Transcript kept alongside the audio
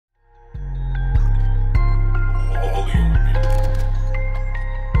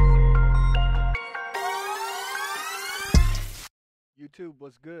YouTube,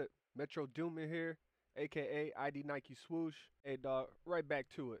 what's good? Metro Doom in here, aka ID Nike Swoosh. Hey dog, right back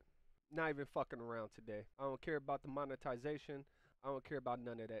to it. Not even fucking around today. I don't care about the monetization. I don't care about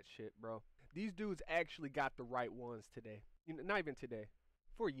none of that shit, bro. These dudes actually got the right ones today. You know, not even today.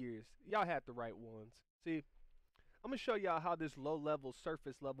 For years, y'all had the right ones. See, I'm gonna show y'all how this low-level,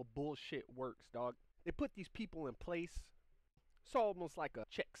 surface-level bullshit works, dog. They put these people in place. It's almost like a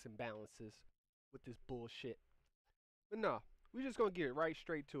checks and balances with this bullshit. But no, we just gonna get right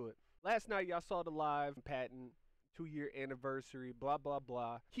straight to it. Last night y'all saw the live patent, 2-year anniversary, blah blah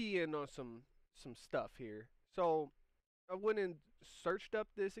blah. Key in on some stuff here. So I went and searched up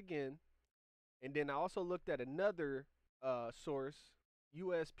this again, and then I also looked at another source,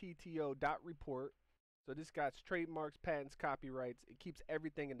 USPTO.report. So this got trademarks, patents, copyrights. It keeps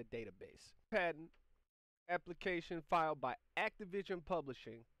everything in the database. Patent application filed by Activision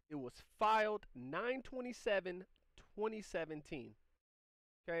Publishing. It was filed 9/27/2017.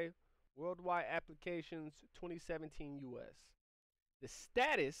 Okay, worldwide applications 2017 US. The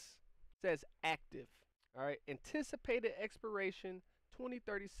status says active. All right, anticipated expiration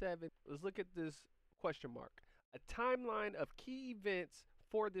 2037. Let's look at this question mark. A timeline of key events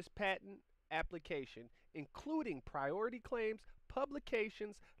for this patent application, including priority claims,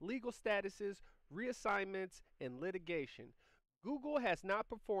 publications, legal statuses, reassignments, and litigation. Google has not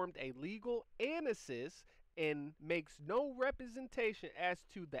performed a legal analysis and makes no representation as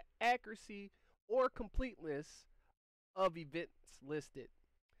to the accuracy or completeness of events listed.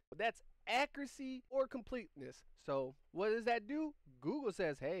 That's accuracy or completeness. So what does that do? Google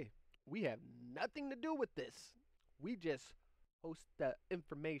says, hey, we have nothing to do with this. We just host the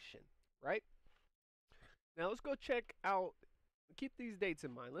information, right? Now let's go check out, keep these dates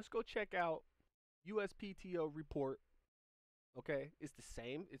in mind. Let's go check out USPTO report. Okay, it's the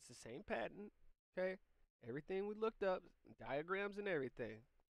same patent. Okay, everything we looked up, diagrams and everything.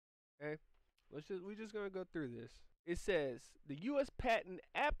 Okay, we're just gonna go through this. It says the U.S. patent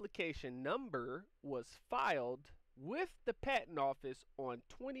application number was filed with the patent office on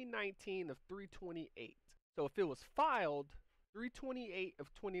 2019 of 3/28. So if it was filed 3/28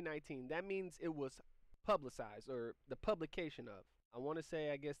 of 2019, that means it was publicized, or the publication of. I want to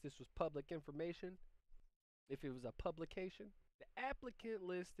say, I guess this was public information. If it was a publication. The applicant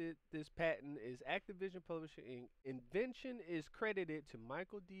listed this patent is Activision Publishing Inc. Invention is credited to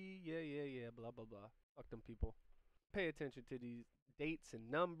Michael D. Yeah, blah, blah, blah. Fuck them people. Pay attention to these dates and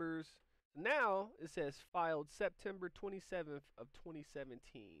numbers. Now it says filed September 27th of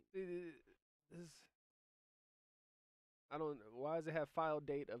 2017. I don't know. Why does it have file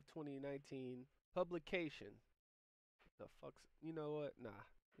date of 2019? Publication. The fuck's, you know what? Nah.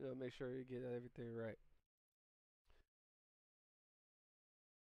 You know, make sure you get everything right.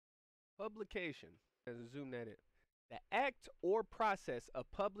 Publication. Let's zoom that in. The act or process of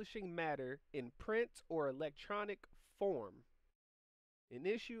publishing matter in print or electronic form. An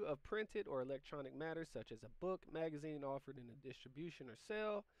issue of printed or electronic matter, such as a book, magazine offered in a distribution or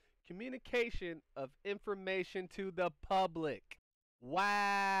sale. Communication of information to the public.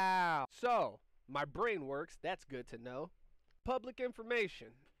 Wow. So, my brain works. That's good to know. Public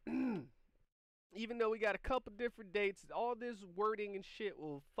information. Even though we got a couple different dates, all this wording and shit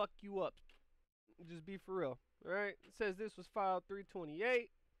will fuck you up. Just be for real. Alright? It says this was filed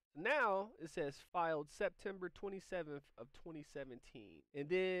 3/28. Now it says filed September 27th of 2017. And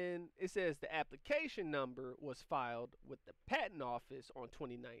then it says the application number was filed with the patent office on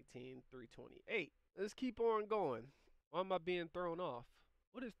 2019 3/28. Let's keep on going. Why am I being thrown off?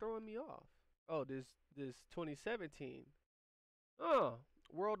 What is throwing me off? Oh, this 2017. Oh,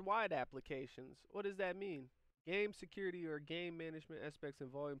 worldwide applications. What does that mean? Game security or game management aspects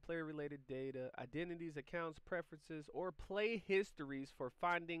involving player-related data, identities, accounts, preferences, or play histories for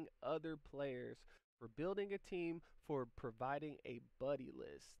finding other players, for building a team, for providing a buddy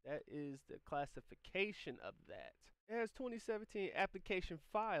list. That is the classification of that. It has 2017 application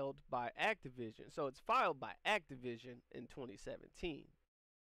filed by Activision. So it's filed by Activision in 2017.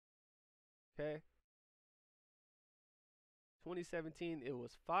 Okay. 2017, it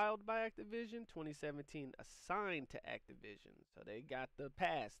was filed by Activision. 2017, assigned to Activision. So they got the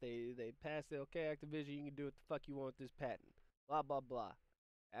pass. They passed it. Okay, Activision, you can do what the fuck you want with this patent. Blah, blah, blah.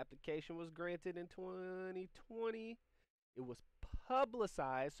 Application was granted in 2020. It was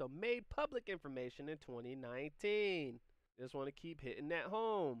publicized, so made public information in 2019. Just want to keep hitting that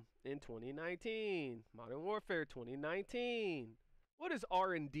home in 2019. Modern Warfare 2019. What is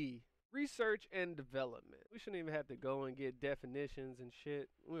R&D? Research and development. We shouldn't even have to go and get definitions and shit.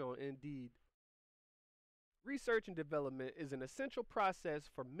 We on Indeed. Research and development is an essential process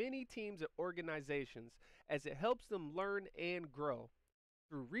for many teams and organizations as it helps them learn and grow.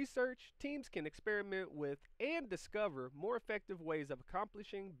 Through research, teams can experiment with and discover more effective ways of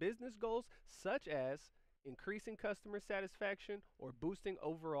accomplishing business goals, such as increasing customer satisfaction or boosting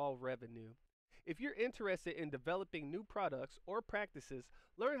overall revenue. If you're interested in developing new products or practices,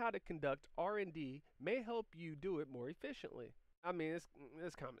 learn how to conduct R&D may help you do it more efficiently. I mean, it's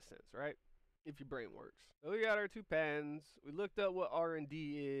common sense, right? If your brain works. So we got our 2 patents. We looked up what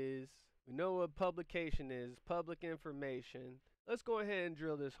R&D is. We know what publication is, public information. Let's go ahead and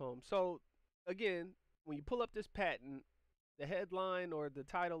drill this home. So again, when you pull up this patent, the headline or the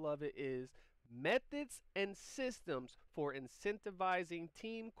title of it is Methods and Systems for Incentivizing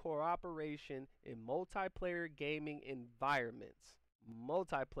Team Cooperation in Multiplayer Gaming Environments.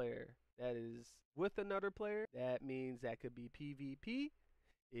 Multiplayer, that is with another player. That means that could be PvP.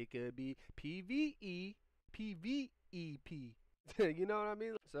 It could be PvE, PvEP. You know what I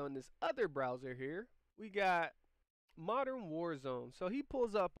mean? So in this other browser here, we got Modern Warzone. So he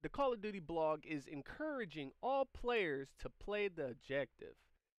pulls up the Call of Duty blog is encouraging all players to play the objective.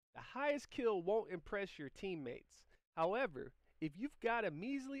 The highest kill won't impress your teammates. However, if you've got a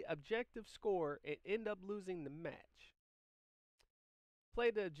measly objective score and end up losing the match,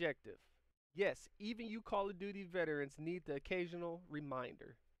 play the objective. Yes, even you Call of Duty veterans need the occasional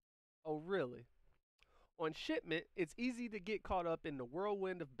reminder. Oh, really? On shipment, it's easy to get caught up in the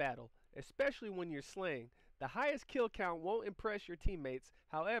whirlwind of battle, especially when you're slaying. The highest kill count won't impress your teammates.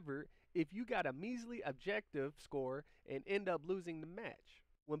 However, if you got a measly objective score and end up losing the match.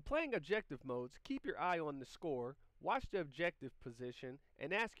 When playing objective modes, keep your eye on the score, watch the objective position,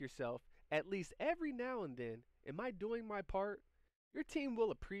 and ask yourself, at least every now and then, am I doing my part? Your team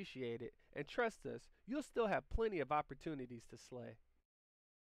will appreciate it, and trust us, you'll still have plenty of opportunities to slay.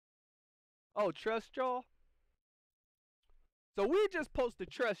 Oh, trust y'all? So we're just supposed to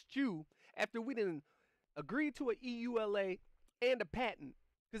trust you after we didn't agree to an EULA and a patent.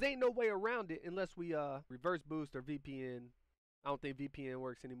 Because ain't no way around it unless we reverse boost or VPN. I don't think VPN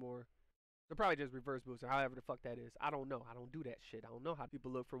works anymore. They'll probably just reverse boost or however the fuck that is. I don't know. I don't do that shit. I don't know how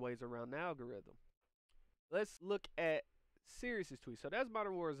people look for ways around the algorithm. Let's look at Sirius's tweet. So that's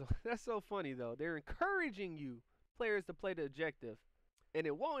Modern Warzone. That's so funny though. They're encouraging you players to play the objective. And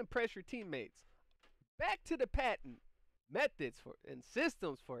it won't impress your teammates. Back to the patent. Methods for and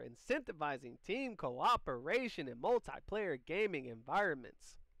systems for incentivizing team cooperation in multiplayer gaming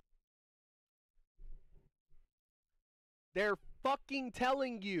environments. They're fucking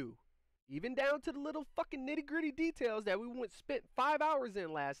telling you, even down to the little fucking nitty-gritty details that we spent 5 hours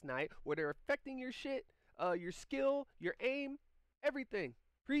in last night, where they're affecting your shit, your skill, your aim, everything.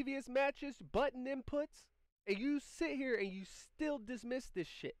 Previous matches, button inputs, and you sit here and you still dismiss this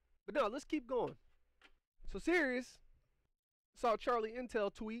shit. But no, let's keep going. So Sirius saw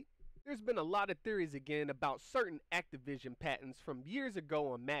CHARLIEINTEL tweet. There's been a lot of theories again about certain Activision patents from years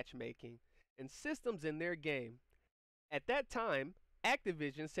ago on matchmaking and systems in their game. At that time,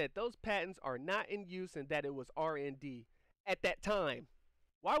 Activision said those patents are not in use and that it was R&D. At that time.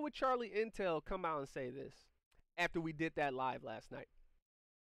 Why would CHARLIEINTEL come out and say this after we did that live last night?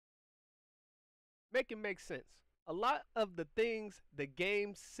 Make it make sense. A lot of the things the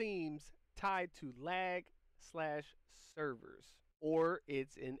game seems tied to lag/servers. Or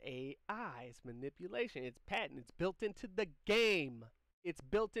it's an AI, it's manipulation, it's patent, it's built into the game. It's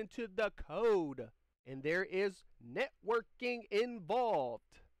built into the code. And there is networking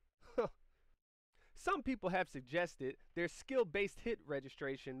involved. Some people have suggested there's skill-based hit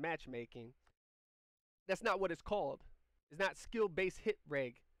registration matchmaking. That's not what it's called. It's not skill-based hit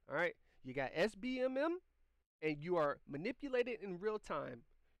reg. All right? You got sbmm, and you are manipulated in real time.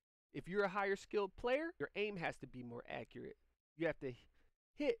 If you're a higher skilled player, your aim has to be more accurate. You have to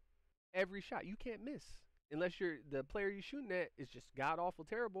hit every shot. You can't miss. Unless the player you're shooting at is just god-awful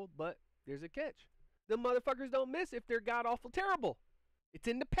terrible, but there's a catch. The motherfuckers don't miss if they're god-awful terrible. It's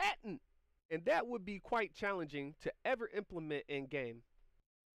in the patent. And that would be quite challenging to ever implement in game.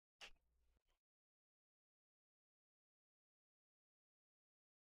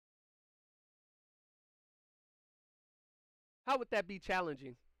 How would that be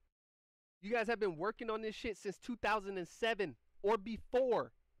challenging? You guys have been working on this shit since 2007 or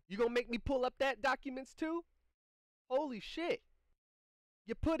before. You gonna make me pull up that documents too? Holy shit.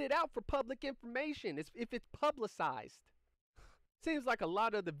 You put it out for public information if it's publicized. Seems like a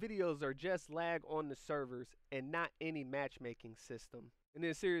lot of the videos are just lag on the servers and not any matchmaking system. And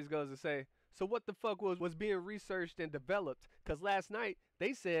then Sirius goes to say, so what the fuck was being researched and developed? Because last night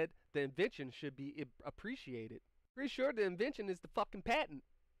they said the invention should be appreciated. Pretty sure the invention is the fucking patent.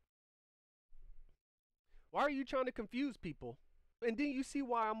 Why are you trying to confuse people? And then you see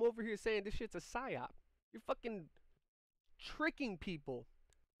why I'm over here saying this shit's a psyop. You're fucking tricking people.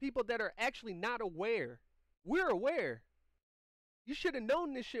 people that are actually not aware. We're aware. You should have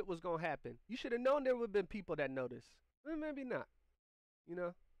known this shit was gonna happen. You should have known there would have been people that noticed. Well, maybe not. You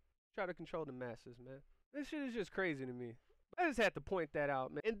know, try to control the masses, man. This shit is just crazy to me. I just had to point that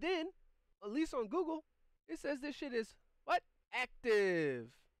out, man. And then, at least on Google, it says this shit is what? Active.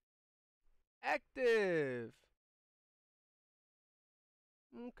 Active.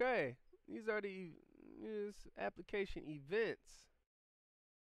 Okay. These are the application events.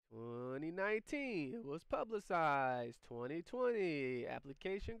 2019, it was publicized. 2020,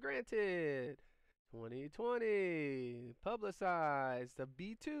 application granted. 2020, publicized. The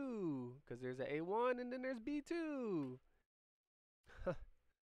B2, because there's an A1 and then there's B2.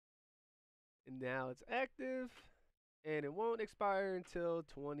 And now it's active, and it won't expire until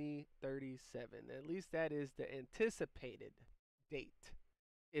 2037. At least that is the anticipated date,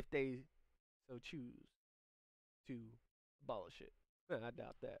 if they so choose to abolish it. I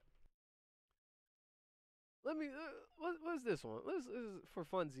doubt that. Let me, what's this one? This is for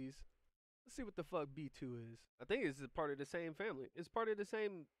funsies. Let's see what the fuck B2 is. I think it's part of the same family. It's part of the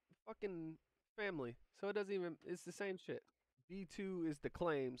same fucking family. So it doesn't even, it's the same shit. B2 is the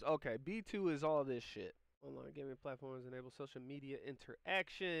claims. Okay, B2 is all this shit. Online gaming platforms enable social media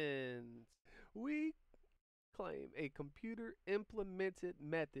interactions. We claim a computer implemented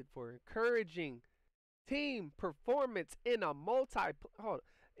method for encouraging team performance in a multiplayer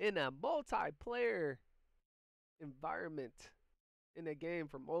environment in a game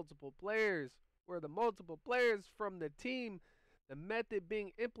for multiple players, where the multiple players from the team, the method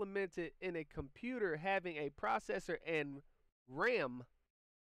being implemented in a computer having a processor and RAM,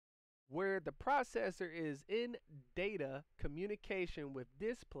 where the processor is in data communication with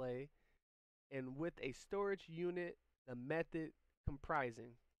display and with a storage unit, the method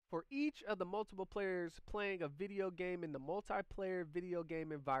comprising. For each of the multiple players playing a video game in the multiplayer video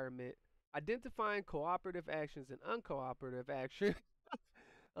game environment, identifying cooperative actions and uncooperative actions,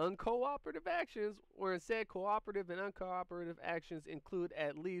 uncooperative actions, where instead cooperative and uncooperative actions include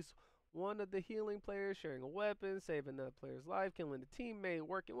at least one of the healing players sharing a weapon, saving the player's life, killing a teammate,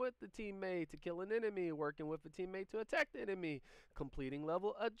 working with the teammate to kill an enemy, working with a teammate to attack the enemy, completing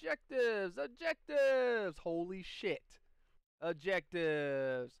level objectives. Objectives! Holy shit.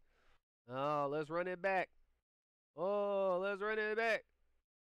 Objectives. Oh, let's run it back. Oh, let's run it back.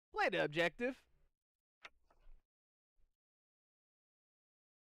 Play the objective.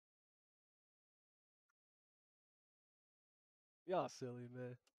 Y'all silly,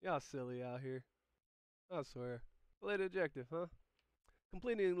 man. Y'all silly out here. I swear. Play the objective, huh?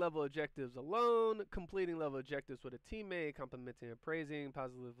 Completing level objectives alone, completing level objectives with a teammate, complimenting and praising,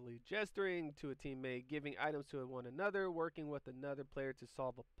 positively gesturing to a teammate, giving items to one another, working with another player to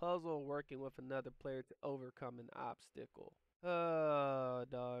solve a puzzle, working with another player to overcome an obstacle.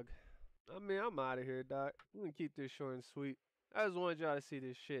 Dog. I mean, I'm out of here, dog. I'm gonna keep this short and sweet. I just wanted y'all to see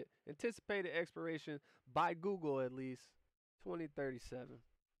this shit. Anticipated expiration by Google, at least, 2037.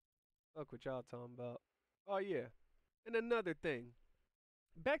 Fuck what y'all talking about. Oh, yeah. And another thing.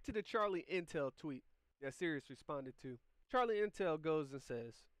 Back to the CHARLIEINTEL tweet that Sirius responded to. CHARLIEINTEL goes and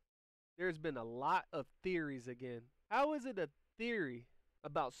says, there's been a lot of theories again. How is it a theory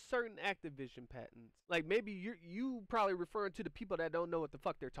about certain activision patents? Like, maybe you probably referring to the people that don't know what the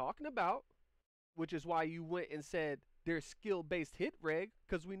fuck they're talking about, which is why you went and said there's skill-based hit reg,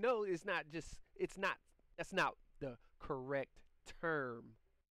 because we know that's not the correct term.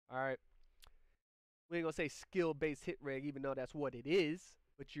 All right. We ain't gonna say skill-based hit reg, even though that's what it is.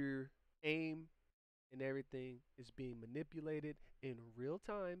 But your aim and everything is being manipulated in real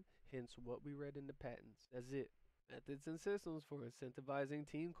time, hence what we read in the patents. That's it. Methods and systems for incentivizing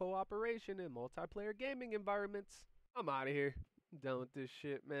team cooperation in multiplayer gaming environments. I'm out of here. I'm done with this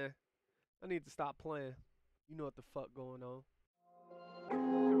shit, man. I need to stop playing. You know what the fuck going on.